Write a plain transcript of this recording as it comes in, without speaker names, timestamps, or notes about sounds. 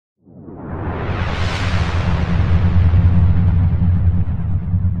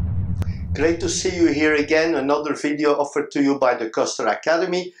Great to see you here again. Another video offered to you by the Ceuster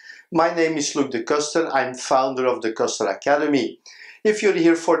Academy. My name is Luc de Ceuster. I'm founder of the Ceuster Academy. If you're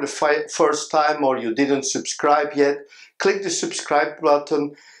here for the first time or you didn't subscribe yet, click the subscribe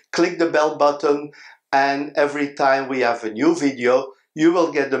button, click the bell button, and every time we have a new video, you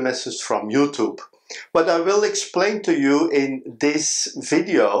will get the message from YouTube. What I will explain to you in this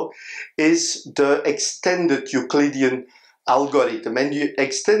video is the extended Euclidean algorithm. And the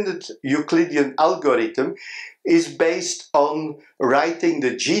extended Euclidean algorithm is based on writing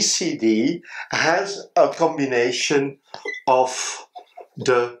the GCD as a combination of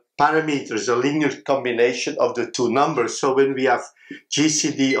the parameters, a linear combination of the two numbers. So when we have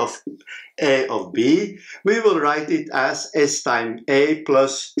GCD of A of B, we will write it as S times A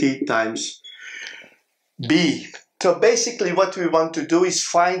plus T times B. So basically what we want to do is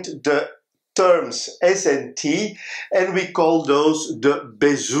find the terms S and T, and we call those the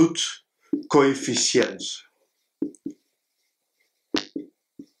Bézout coefficients.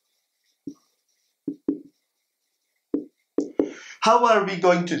 How are we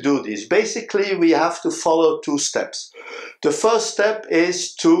going to do this? Basically, we have to follow two steps. The first step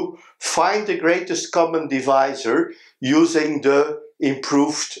is to find the greatest common divisor using the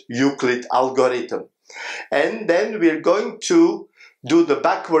improved Euclid algorithm. And then we're going to do the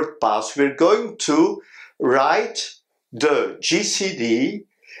backward pass. We're going to write the GCD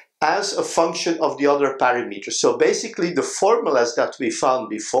as a function of the other parameters. So basically the formulas that we found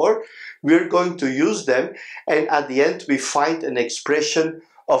before, we're going to use them, and at the end we find an expression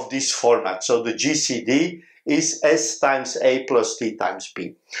of this format. So the GCD is S times A plus T times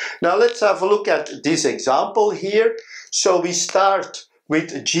B. Now let's have a look at this example here. So we start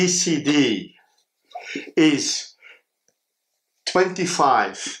with GCD is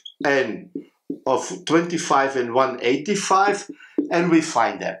 25 and 185, and we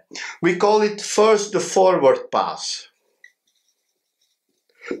find them. We call it first the forward pass.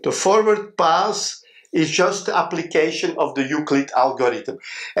 The forward pass is just the application of the Euclid algorithm.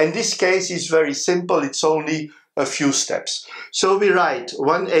 And this case is very simple, it's only a few steps. So we write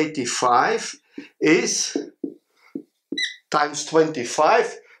 185 is times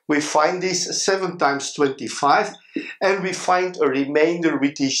 25. We find this 7 times 25, and we find a remainder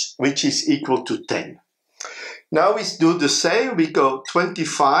which is equal to 10. Now we do the same. We go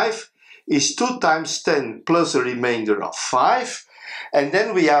 25 is 2 times 10 plus a remainder of 5. And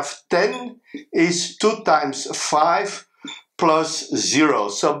then we have 10 is 2 times 5 plus 0.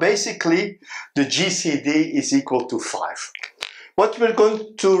 So basically the GCD is equal to 5. What we're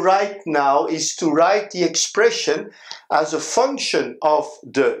going to write now is to write the expression as a function of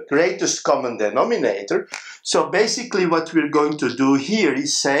the greatest common denominator. So basically what we're going to do here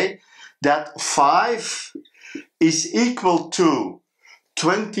is say that 5 is equal to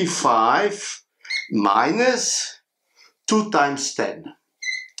 25 minus 2 times 10.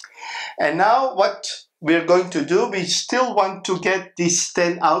 And now what we're going to do, we still want to get this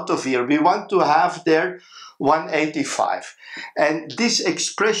 10 out of here. We want to have there 185. And this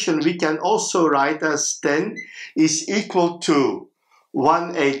expression we can also write as 10 is equal to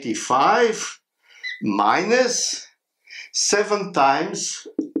 185 minus 7 times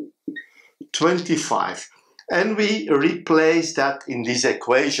 25. And we replace that in this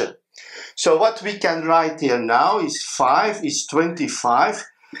equation. So what we can write here now is 5 is 25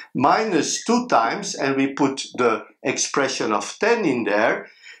 minus 2 times, and we put the expression of 10 in there.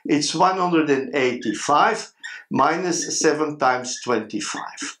 It's 185 minus 7 times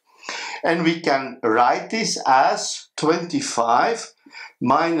 25. And we can write this as 25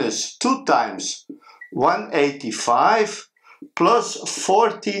 minus 2 times 185 plus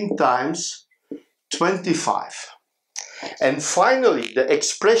 14 times 25. And finally, the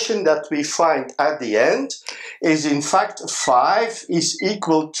expression that we find at the end is in fact 5 is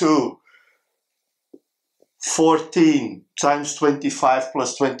equal to 14 times 25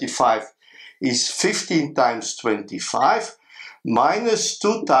 plus 25 is 15 times 25 minus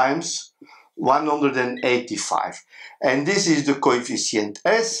 2 times 185. And this is the coefficient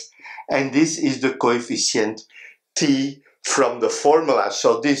S, and this is the coefficient T from the formula.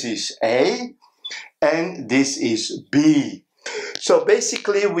 So this is A, and this is B. So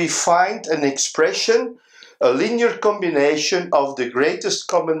basically we find an expression, a linear combination of the greatest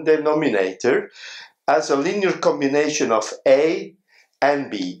common denominator as a linear combination of A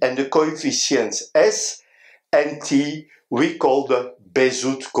and B. And the coefficients S and T we call the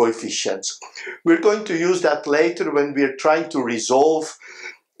Bézout coefficients. We're going to use that later when we're trying to resolve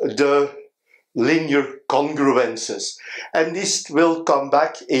the linear congruences. And this will come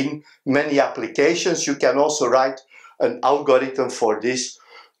back in many applications. You can also write an algorithm for this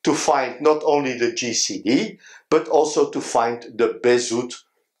to find not only the GCD, but also to find the Bézout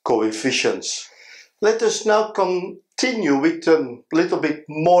coefficients. Let us now continue with a little bit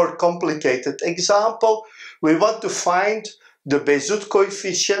more complicated example. We want to find the Bézout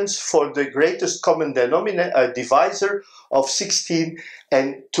coefficients for the greatest common denominator divisor of 16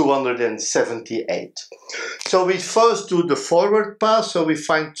 and 278. So we first do the forward pass, so we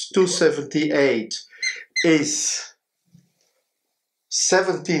find 278 is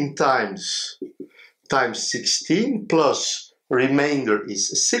 17 times 16 plus remainder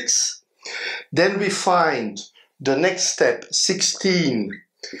is 6. Then we find the next step, 16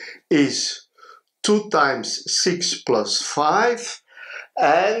 is 2 times 6 plus 5,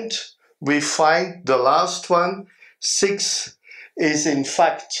 and we find the last one, 6 is in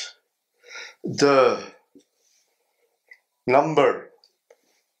fact the number,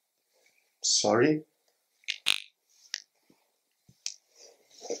 sorry,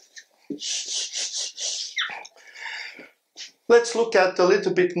 let's look at a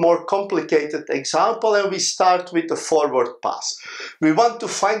little bit more complicated example, and we start with the forward pass. We want to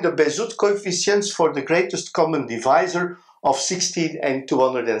find the Bézout coefficients for the greatest common divisor of 16 and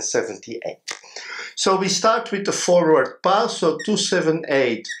 278. So we start with the forward pass, so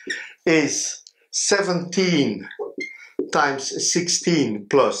 278 is 17 times 16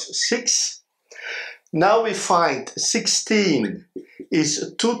 plus 6. Now we find 16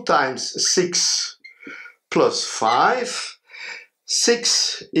 is 2 times 6 plus 5.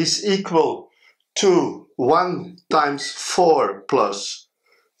 6 is equal to 1 times 4 plus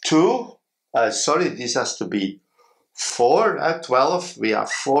 2. Sorry, this has to be 4 at 12. We have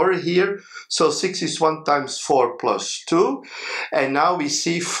 4 here. So 6 is 1 times 4 plus 2. And now we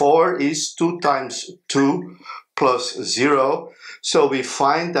see 4 is 2 times 2 plus 0. So we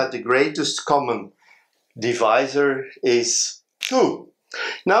find that the greatest common divisor is 2.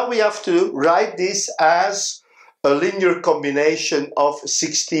 Now we have to write this as a linear combination of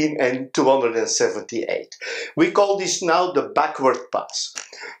 16 and 278. We call this now the backward pass.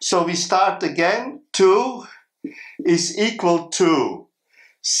 So we start again. 2 is equal to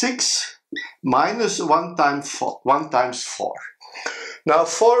 6 minus 1 times 4. Now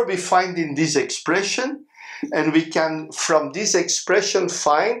 4 we find in this expression, and we can from this expression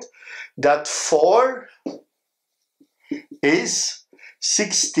find that 4 is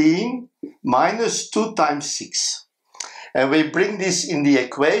 16 minus 2 times 6. And we bring this in the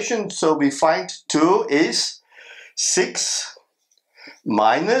equation, so we find 2 is 6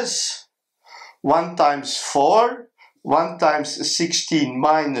 minus 1 times 4, 1 times 16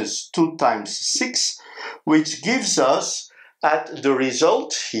 minus 2 times 6, which gives us at the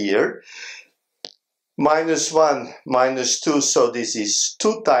result here minus 1 minus 2, so this is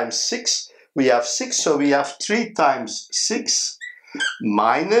 2 times 6. We have 6, so we have 3 times 6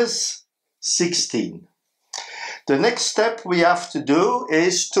 minus 16. The next step we have to do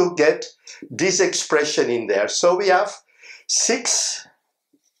is to get this expression in there. So we have 6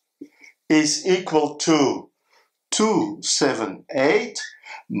 is equal to 278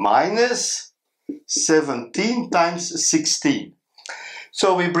 minus 17 times 16.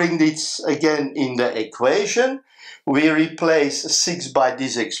 So we bring this again in the equation. We replace 6 by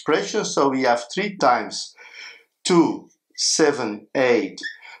this expression, so we have 3 times 278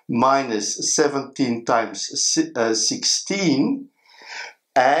 minus 17 times 16,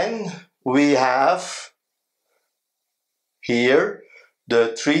 and we have here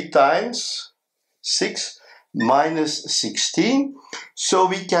the 3 times 6 minus 16, so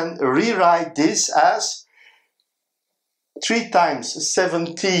we can rewrite this as 3 times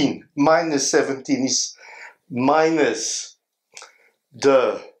 17 minus 17 is minus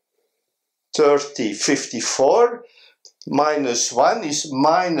the 54, minus 1 is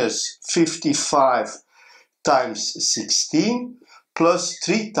minus 55 times 16 plus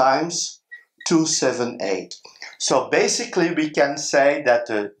 3 times 278. So basically we can say that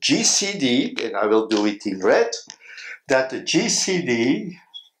the GCD, and I will do it in red, that the GCD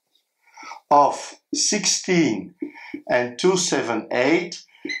of 16 and 278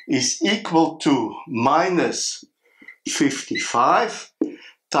 is equal to minus 55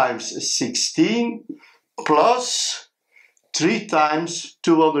 times 16 plus 3 times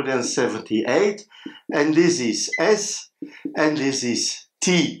 278, and this is S and this is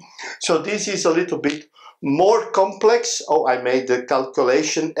T. So this is a little bit more complex. Oh, I made the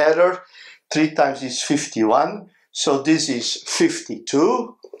calculation error. 3 times is 51, so this is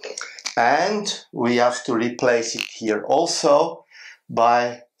 52, and we have to replace it here also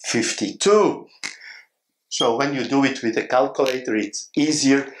by 52. So when you do it with a calculator, it's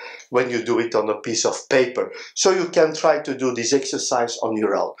easier when you do it on a piece of paper. So you can try to do this exercise on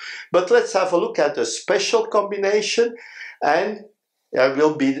your own. But let's have a look at a special combination, and I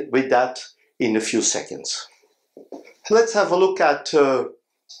will be with that in a few seconds. Let's have a look at,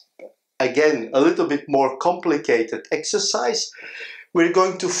 again, a little bit more complicated exercise. We're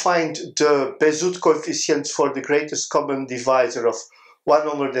going to find the Bézout coefficients for the greatest common divisor of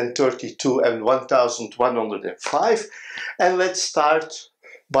 132 and 1105. And let's start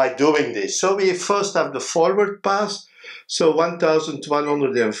by doing this. So we first have the forward pass. So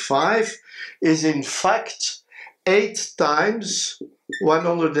 1105 is in fact 8 times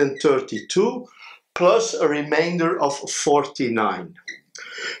 132 plus a remainder of 49.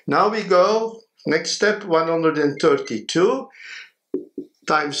 Now we go, next step, 132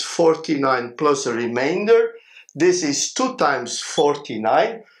 times 49 plus a remainder. This is 2 times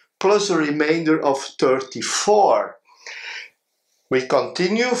 49 plus a remainder of 34. We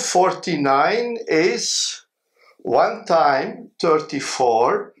continue, 49 is 1 time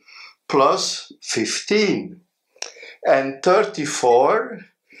 34 plus 15. And 34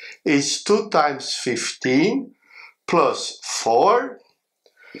 is 2 times 15 plus 4.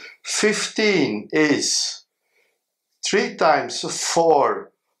 15 is 3 times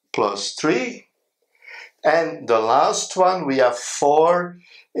 4 plus 3. And the last one, we have 4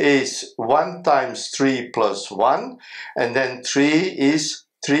 is 1 times 3 plus 1. And then 3 is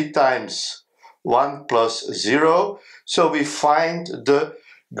 3 times 1 plus 0. So we find the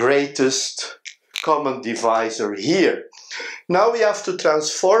greatest common divisor here. Now we have to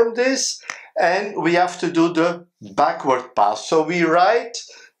transform this, and we have to do the backward pass. So we write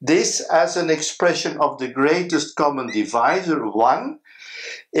this as an expression of the greatest common divisor. 1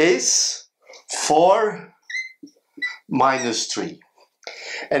 is 4 minus 3.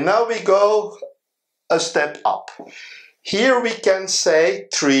 And now we go a step up. Here we can say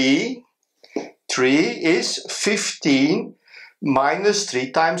 3. 3 is 15 minus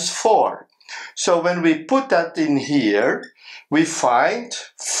 3 times 4. So when we put that in here, we find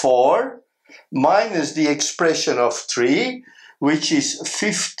 4 minus the expression of 3, which is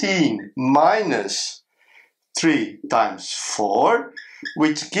 15 minus 3 times 4,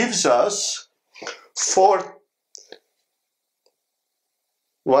 which gives us 4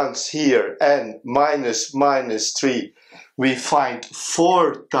 ones here, and minus 3, we find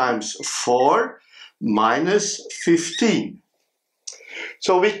 4 times 4 minus 15.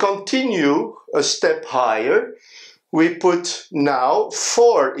 So we continue a step higher. We put now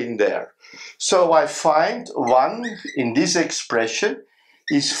 4 in there. So I find 1 in this expression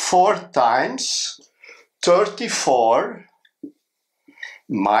is 4 times 34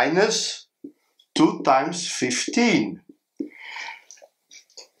 minus 2 times 15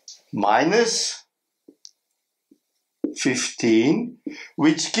 minus 15,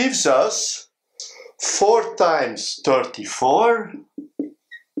 which gives us 4 times 34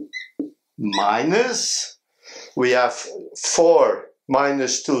 minus, we have 4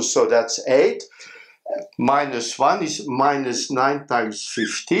 minus 2, so that's 8, minus 1 is minus 9 times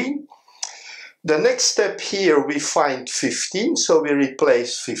 15. The next step here we find 15, so we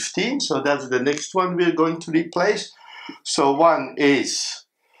replace 15, so that's the next one we're going to replace. So 1 is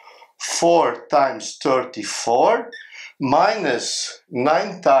 4 times 34 minus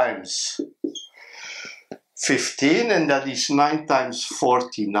 9 times 15, and that is 9 times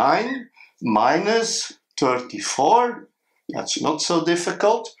 49 minus 34. That's not so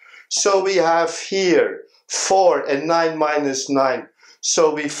difficult. So we have here 4 and 9 minus 9.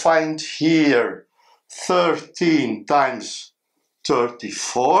 So we find here 13 times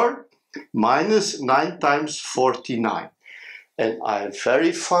 34 minus 9 times 49. And I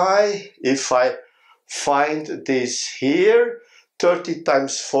verify if I find this here, 30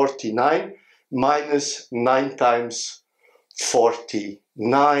 times 49 minus 9 times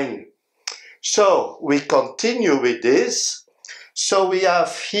 49. So we continue with this. So we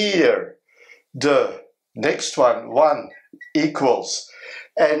have here the next one, 1 equals,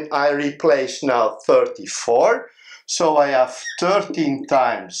 and I replace now 34. So I have 13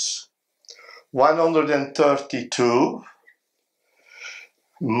 times 132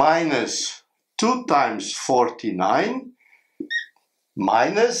 minus 2 times 49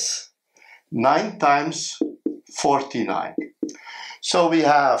 minus 9 times 49. So we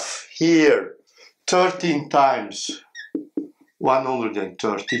have here 13 times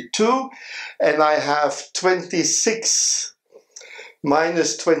 132, and I have 26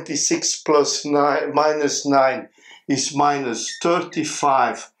 minus 26 plus 9 minus 9 is minus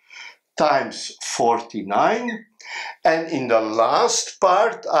 35 times 49, and in the last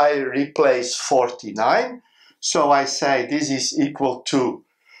part I replace 49, so I say this is equal to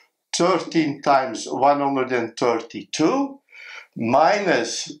 13 times 132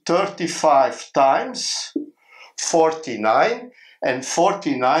 minus 35 times 49, and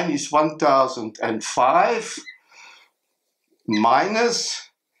 49 is 1005 minus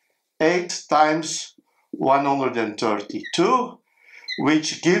 8 times 132,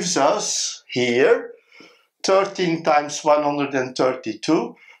 which gives us here 13 times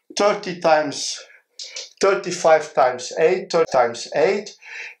 132, 35 times 8, 30 times 8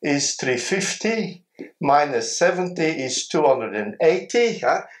 is 350, minus 70 is 280,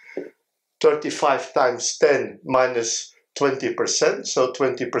 35 times 10 minus 20%, so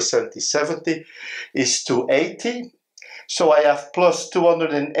 20% is 70, is 280. So I have plus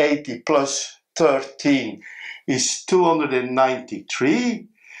 280 plus 13 is 293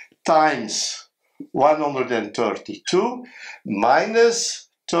 times 132 minus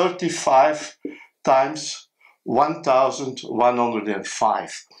 35 times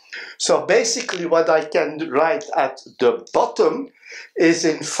 1105. So basically what I can write at the bottom is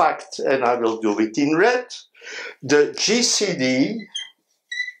in fact, and I will do it in red, the GCD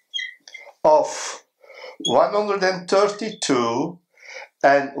of 132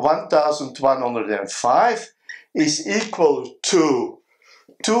 and 1105 is equal to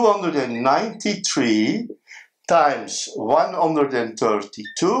 293 times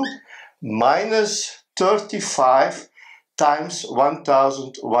 132 minus 35 times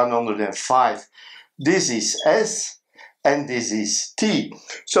 1105. This is S and this is T.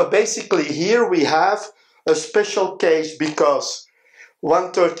 So basically here we have a special case because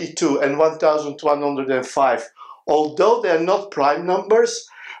 132 and 1105, although they're not prime numbers,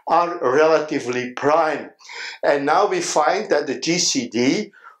 are relatively prime. And now we find that the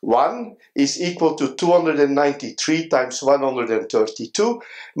GCD 1 is equal to 293 times 132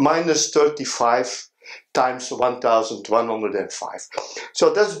 minus 35 times 1105.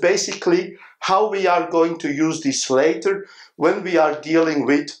 So that's basically how we are going to use this later when we are dealing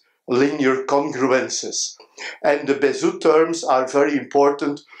with linear congruences. And the Bézout terms are very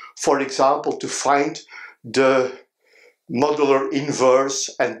important, for example, to find the modular inverse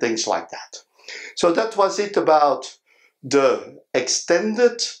and things like that. So that was it about the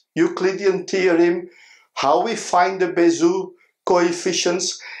extended Euclidean theorem, how we find the Bézout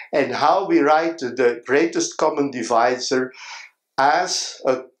coefficients, and how we write the greatest common divisor as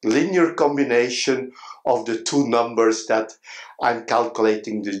a linear combination of the two numbers that I'm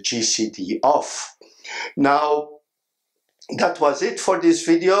calculating the GCD of. Now, that was it for this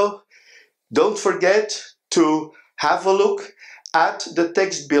video. Don't forget to have a look at the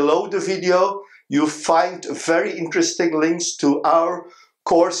text below the video. You find very interesting links to our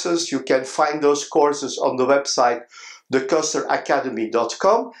courses. You can find those courses on the website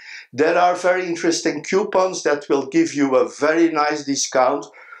theceusteracademy.com. There are very interesting coupons that will give you a very nice discount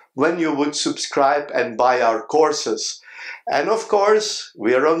when you would subscribe and buy our courses. And of course,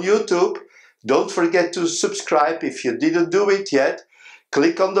 we are on YouTube. Don't forget to subscribe if you didn't do it yet.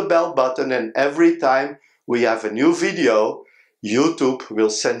 Click on the bell button, and every time we have a new video, YouTube will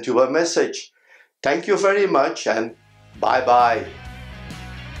send you a message. Thank you very much, and bye-bye.